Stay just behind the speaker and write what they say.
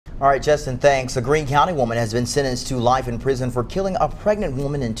All right, Justin, thanks. A Greene County woman has been sentenced to life in prison for killing a pregnant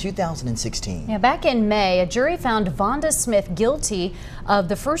woman in 2016. Yeah, back in May, a jury found Vonda Smith guilty of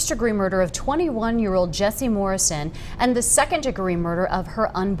the first-degree murder of 21-year-old Jessie Morrison and the second-degree murder of her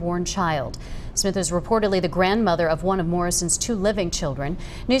unborn child. Smith is reportedly the grandmother of one of Morrison's 2 living children.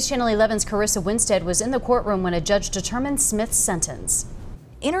 News Channel 11's Carissa Winstead was in the courtroom when a judge determined Smith's sentence.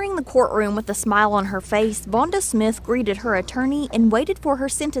 Entering the courtroom with a smile on her face, Vonda Smith greeted her attorney and waited for her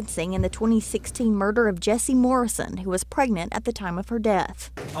sentencing in the 2016 murder of Jessie Morrison, who was pregnant at the time of her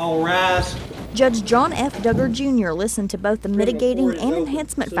death. All rise. Judge John F. Duggar Jr. listened to both the mitigating and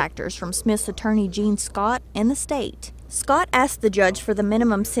enhancement factors from Smith's attorney Gene Scott and the state. Scott asked the judge for the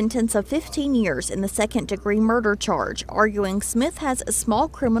minimum sentence of 15 years in the second-degree murder charge, arguing Smith has a small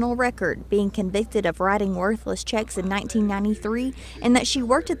criminal record, being convicted of writing worthless checks in 1993, and that she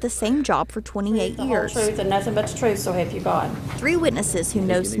worked at the same job for 28 years. The whole truth and nothing but the truth, so help you God. 3 witnesses who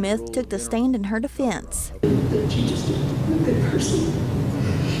know Smith took the stand in her defense. That she just a good person,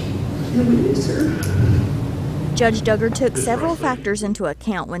 and we miss her. Judge Duggar took several factors into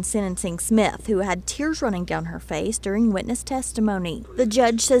account when sentencing Smith, who had tears running down her face during witness testimony. The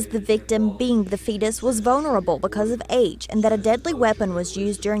judge says the victim, being the fetus, was vulnerable because of age and that a deadly weapon was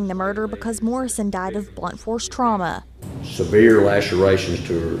used during the murder because Morrison died of blunt force trauma. Severe lacerations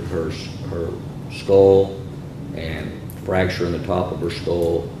to her skull and fracture in the top of her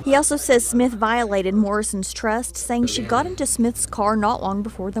skull. He also says Smith violated Morrison's trust, saying she got into Smith's car not long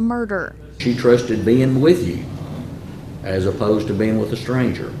before the murder. She trusted being with you as opposed to being with a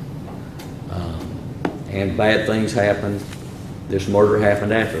stranger. And bad things happened. This murder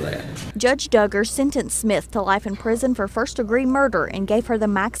happened after that. Judge Duggar sentenced Smith to life in prison for first-degree murder and gave her the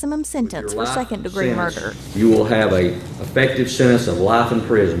maximum sentence for second-degree murder. You will have an effective sentence of life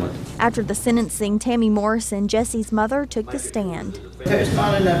imprisonment. After the sentencing, Tammy Morrison, Jessie's mother, took the stand. There's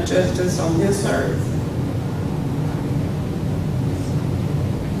not enough justice on this earth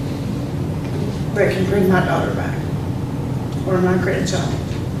that can bring my daughter back or my grandchild.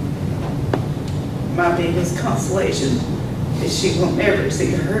 My biggest consolation is she will never see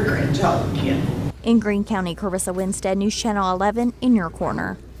her grandchild again. In Greene County, Carissa Winstead, News Channel 11, in your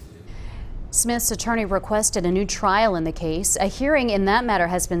corner. Smith's attorney requested a new trial in the case. A hearing in that matter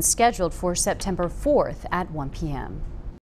has been scheduled for September 4th at 1 p.m.